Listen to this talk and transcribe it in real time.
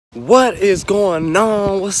What is going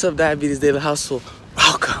on? What's up, Diabetes Daily Hustle?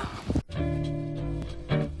 Welcome.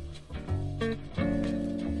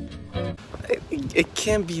 It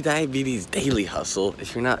can't be Diabetes Daily Hustle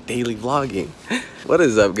if you're not daily vlogging. What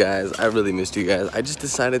is up, guys? I really missed you guys. I just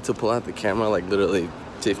decided to pull out the camera like literally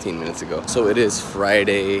 15 minutes ago. So it is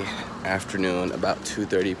Friday afternoon, about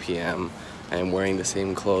 2:30 p.m. I am wearing the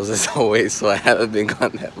same clothes as always, so I haven't been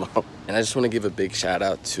gone that long. And I just want to give a big shout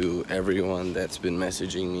out to everyone that's been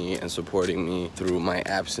messaging me and supporting me through my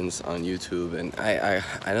absence on YouTube. And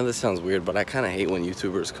I know this sounds weird, but I kind of hate when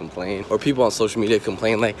YouTubers complain or people on social media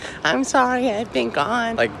complain like, I'm sorry, I've been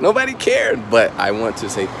gone. Like, nobody cared. But I want to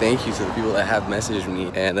say thank you to the people that have messaged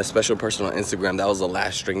me. And a special person on Instagram, that was the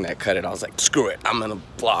last string that cut it. I was like, screw it, I'm gonna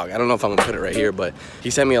vlog. I don't know if I'm gonna put it right here, but he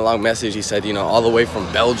sent me a long message. He said, you know, all the way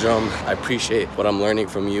from Belgium, I appreciate what I'm learning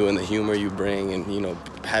from you and the humor you bring, and, you know,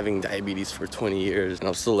 having diabetes for 20 years, and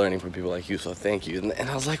I'm still learning from people like you, so thank you. And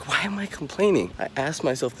I was like, why am I complaining? I asked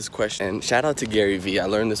myself this question, and shout out to Gary Vee, I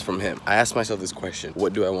learned this from him. I asked myself this question: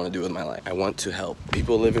 what do I want to do with my life? I want to help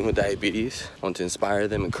people living with diabetes. I want to inspire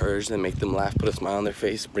them, encourage them, make them laugh, put a smile on their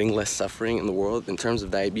face, bring less suffering in the world in terms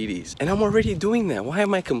of diabetes. And I'm already doing that. Why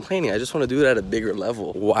am I complaining? I just want to do it at a bigger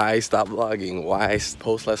level. Why stop vlogging? Why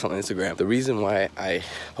post less on Instagram? The reason why I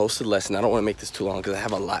posted less, and I don't want to make this too long because I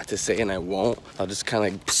have a lot to say and I won't. I'll just kind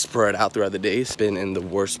of spread out throughout the days. Been in the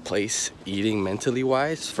worst place eating mentally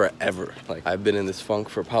wise forever. Like, I've been in this funk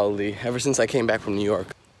for probably ever since I came back from New York.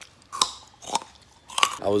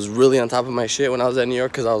 I was really on top of my shit when I was at New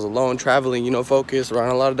York because I was alone, traveling, you know, focused, around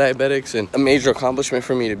a lot of diabetics, and a major accomplishment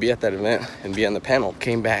for me to be at that event and be on the panel.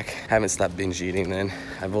 Came back, haven't stopped binge eating then.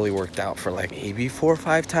 I've only worked out for like maybe 4 or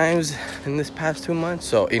 5 times in this past 2 months.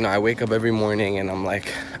 So, you know, I wake up every morning and I'm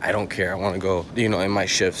like, I don't care. I want to go, you know, in my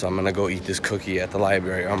shifts, I'm going to go eat this cookie at the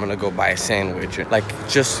library. Or I'm going to go buy a sandwich. Like,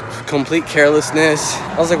 just complete carelessness.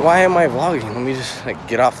 I was like, why am I vlogging? Let me just like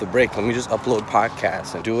get off the break. Let me just upload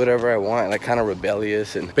podcasts and do whatever I want. Like, kind of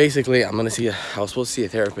rebellious. And basically, I was supposed to see a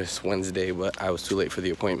therapist Wednesday, but I was too late for the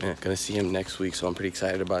appointment. Gonna see him next week, so I'm pretty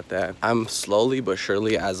excited about that. I'm slowly but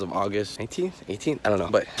surely, as of August 18th, I don't know,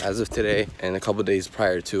 but as of today and a couple days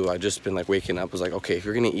prior to, I've just been like waking up, was like, okay, if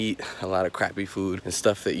you're gonna eat a lot of crappy food and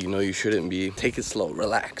stuff that you know you shouldn't be, take it slow,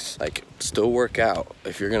 relax. Like, still work out.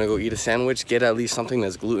 If you're gonna go eat a sandwich, get at least something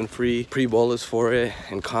that's gluten-free, pre-bolus for it,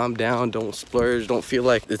 and calm down. Don't splurge. Don't feel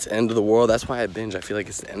like it's the end of the world. That's why I binge. I feel like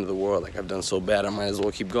it's the end of the world. Like, I've done so bad, I might as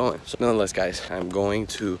well keep going. So nonetheless, guys, I'm going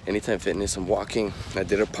to Anytime Fitness. I'm walking. I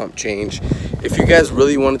did a pump change. If you guys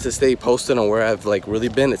really wanted to stay posted on where I've like really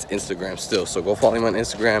been, it's Instagram still. So go follow me on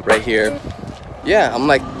Instagram right here. Yeah, I'm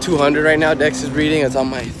like 200 right now. Dex is reading. It's on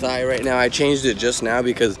my thigh right now. I changed it just now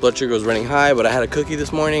because blood sugar was running high, but I had a cookie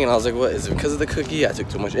this morning and I was like, what, is it because of the cookie? I took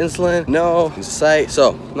too much insulin? No, it's a sight.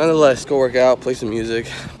 So nonetheless, go work out, play some music.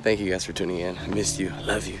 Thank you guys for tuning in. I missed you.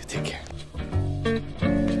 Love you. Take care.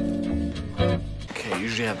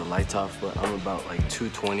 Usually have the lights off, but I'm about like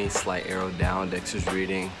 220, slight arrow down. Dex is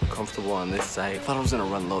reading, comfortable on this side. I thought I was gonna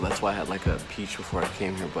run low, that's why I had like a peach before I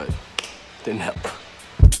came here, but didn't help.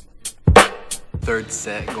 Third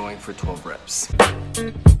set, going for 12 reps.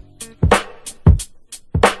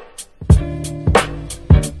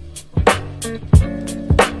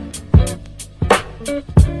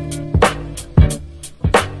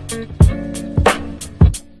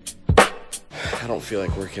 I don't feel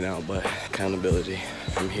like working out, but accountability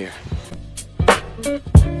from here.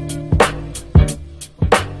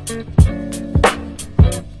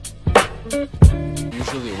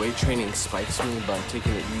 Usually weight training spikes me, but I'm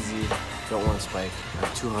taking it easy. Don't want to spike. I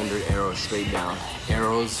have 200 arrows straight down.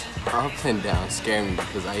 Arrows up and down scare me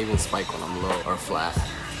because I even spike when I'm low or flat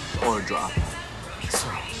or drop. So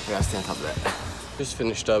I gotta stay on top of that. Just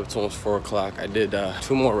finished up, it's almost 4 o'clock. I did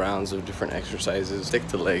 2 more rounds of different exercises. Stick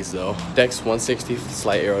to legs though. Dex 160,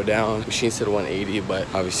 slight arrow down. Machine said 180, but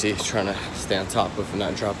obviously trying to stay on top of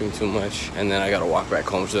not dropping too much. And then I gotta walk back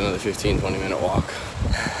home, so another 15-20 minute walk.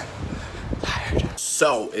 Tired.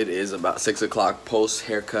 So it is about 6 o'clock, post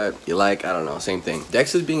haircut. You like, I don't know, same thing.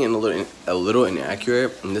 Dex is being a little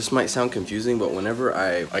inaccurate, and this might sound confusing, but whenever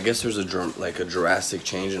I guess there's a drastic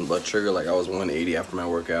change in blood sugar. Like, I was 180 after my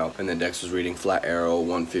workout, and then Dex was reading flat arrow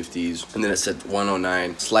 150s, and then it said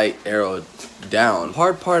 109, slight arrow down.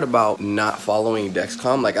 Hard part about not following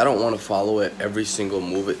Dexcom, like, I don't want to follow it every single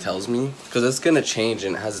move it tells me, because it's gonna change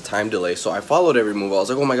and it has a time delay. So I followed every move. I was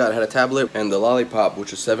like, oh my god, I had a tablet and the lollipop,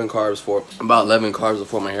 which is 7 carbs for about 11 carbs carbs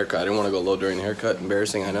before my haircut. I didn't want to go low during the haircut.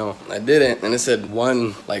 Embarrassing, I know. I didn't, and it said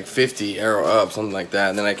 150 arrow up, something like that.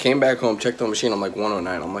 And then I came back home, checked the machine, I'm like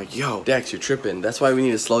 109. I'm like, yo, Dex, you're tripping. That's why we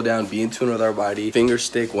need to slow down, be in tune with our body, finger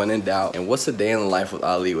stick when in doubt. And what's a day in the life with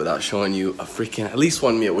Ali without showing you a freaking, at least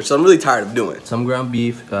one meal, which I'm really tired of doing. Some ground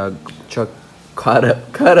beef, cut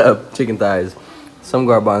up chicken thighs, some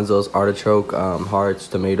garbanzos, artichoke, hearts,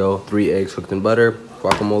 tomato, 3 eggs cooked in butter,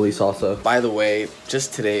 guacamole salsa. By the way,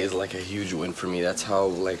 just today is like a huge win for me. That's how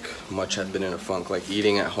like much I've been in a funk. Like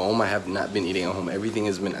eating at home, I have not been eating at home. Everything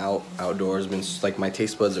has been outdoors. Been like my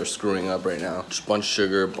taste buds are screwing up right now. Just bunch of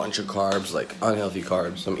sugar, bunch of carbs, like unhealthy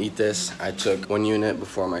carbs. So eat this. I took 1 unit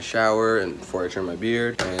before my shower and before I trimmed my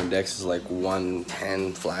beard. And Dex is like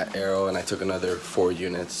 110 flat arrow, and I took another 4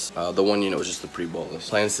 units. The 1 unit was just the pre-bolus.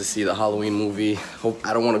 Plans to see the Halloween movie. Hope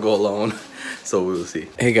I don't want to go alone. So we will see.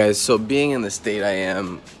 Hey guys, so being in the state I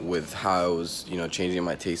am with how I was, you know, changing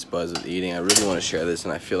my taste buds with eating, I really want to share this,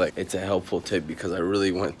 and I feel like it's a helpful tip because I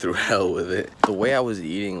really went through hell with it. The way I was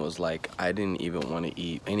eating was like, I didn't even want to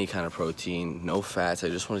eat any kind of protein, no fats. I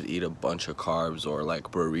just wanted to eat a bunch of carbs or like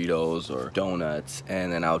burritos or donuts,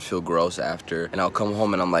 and then I would feel gross after. And I'll come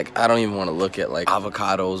home and I'm like, I don't even want to look at like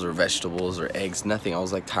avocados or vegetables or eggs, nothing. I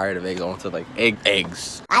was like tired of eggs. I wanted like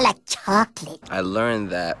eggs. I like chocolate. I learned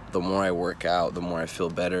that the more I work out, the more I feel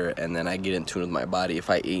better, and then I get in tune with my body. If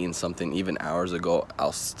I eaten something even hours ago,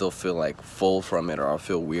 I'll still feel like full from it, or I'll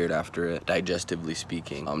feel weird after it, digestively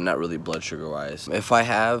speaking. Not really blood sugar wise. If I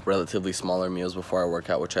have relatively smaller meals before I work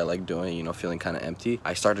out, which I like doing, you know, feeling kind of empty,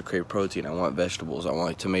 I start to crave protein. I want vegetables, I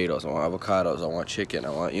want tomatoes, I want avocados, I want chicken, I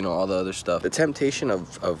want, you know, all the other stuff. The temptation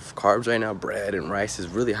of carbs right now, bread and rice, is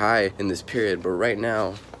really high in this period, but right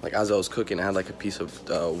now, like as I was cooking, I had like a piece of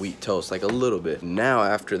wheat toast, like a little bit. Now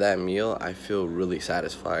after that meal, I feel really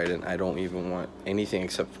satisfied, and I don't even want anything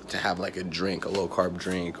except to have like a drink, a low carb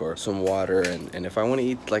drink or some water. And if I want to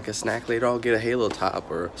eat like a snack later, I'll get a Halo Top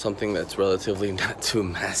or something that's relatively not too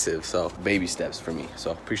massive. So baby steps for me. So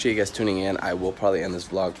appreciate you guys tuning in. I will probably end this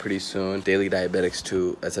vlog pretty soon. Daily Diabetics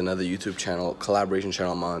 2, that's another YouTube channel, collaboration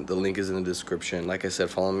channel I'm on. The link is in the description. Like I said,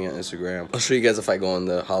 follow me on Instagram. I'll show you guys if I go in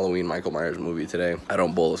the Halloween Michael Myers movie today. I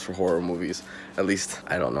don't bolus for horror movies. At least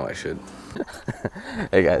I don't know, I should.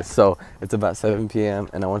 Hey guys, so it's about 7 p.m.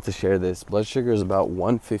 and I want to share this. Blood sugar is about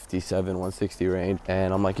 157, 160 range,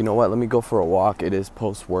 and I'm like, you know what, let me go for a walk. It is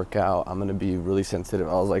post-workout. I'm gonna be really sensitive.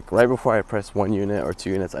 I was like, right before I press 1 unit or 2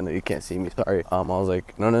 units, I know you can't see me, sorry. I was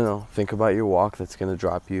like, no, think about your walk. That's gonna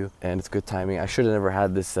drop you, and it's good timing. I should have never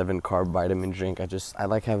had this 7 carb vitamin drink. I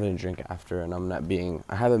like having a drink after, and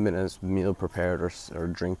I haven't been as meal prepared or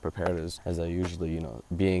drink prepared as I usually, you know,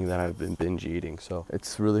 being that I've been binge eating. So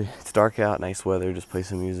it's dark out, nice weather, just play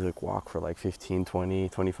some music, walk for like 15, 20,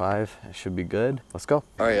 25. It should be good. Let's go.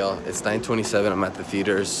 All right, y'all, it's 9:27. I'm at the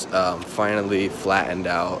theaters. Finally flattened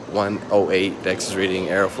out. 108, Dex is reading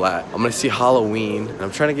Arrow Flat. I'm gonna see Halloween, and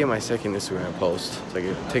I'm trying to get my second Instagram post so I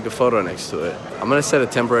can take a photo next to it. I'm gonna set a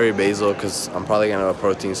temporary basal because I'm probably gonna have a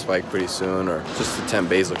protein spike pretty soon, or just a temp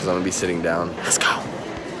basal because I'm gonna be sitting down. Let's go.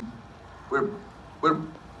 We're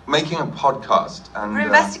making a podcast, and We're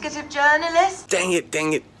investigative journalists. Dang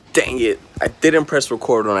it. I didn't press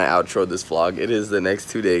record when I outroed this vlog. It is the next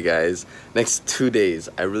 2 days, guys. Next 2 days.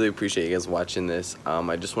 I really appreciate you guys watching this.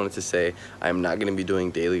 I just wanted to say I'm not going to be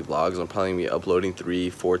doing daily vlogs. I'm probably going to be uploading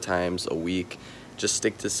 3-4 times a week. Just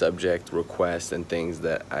stick to subject, requests, and things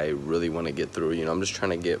that I really want to get through. You know, I'm just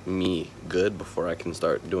trying to get me good before I can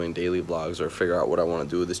start doing daily vlogs or figure out what I want to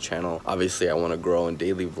do with this channel. Obviously, I want to grow, and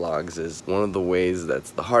daily vlogs is one of the ways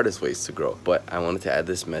that's the hardest ways to grow. But I wanted to add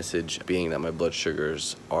this message, being that my blood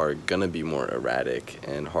sugars are going to be more erratic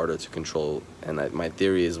and harder to control. And my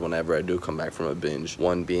theory is whenever I do come back from a binge,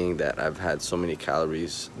 one being that I've had so many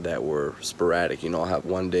calories that were sporadic. You know, I'll have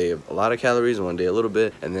one day of a lot of calories and one day a little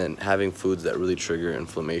bit, and then having foods that really trigger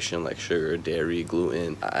inflammation like sugar, dairy,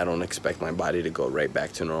 gluten. I don't expect my body to go right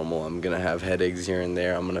back to normal. I'm gonna have headaches here and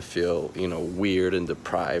there. I'm gonna feel, you know, weird and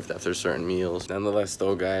deprived after certain meals. Nonetheless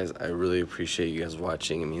though, guys, I really appreciate you guys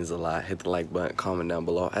watching. It means a lot. Hit the like button, comment down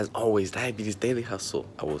below. As always, Diabetes Daily Hustle.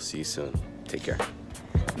 I will see you soon. Take care.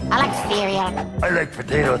 I like cereal. I like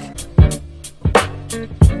potatoes.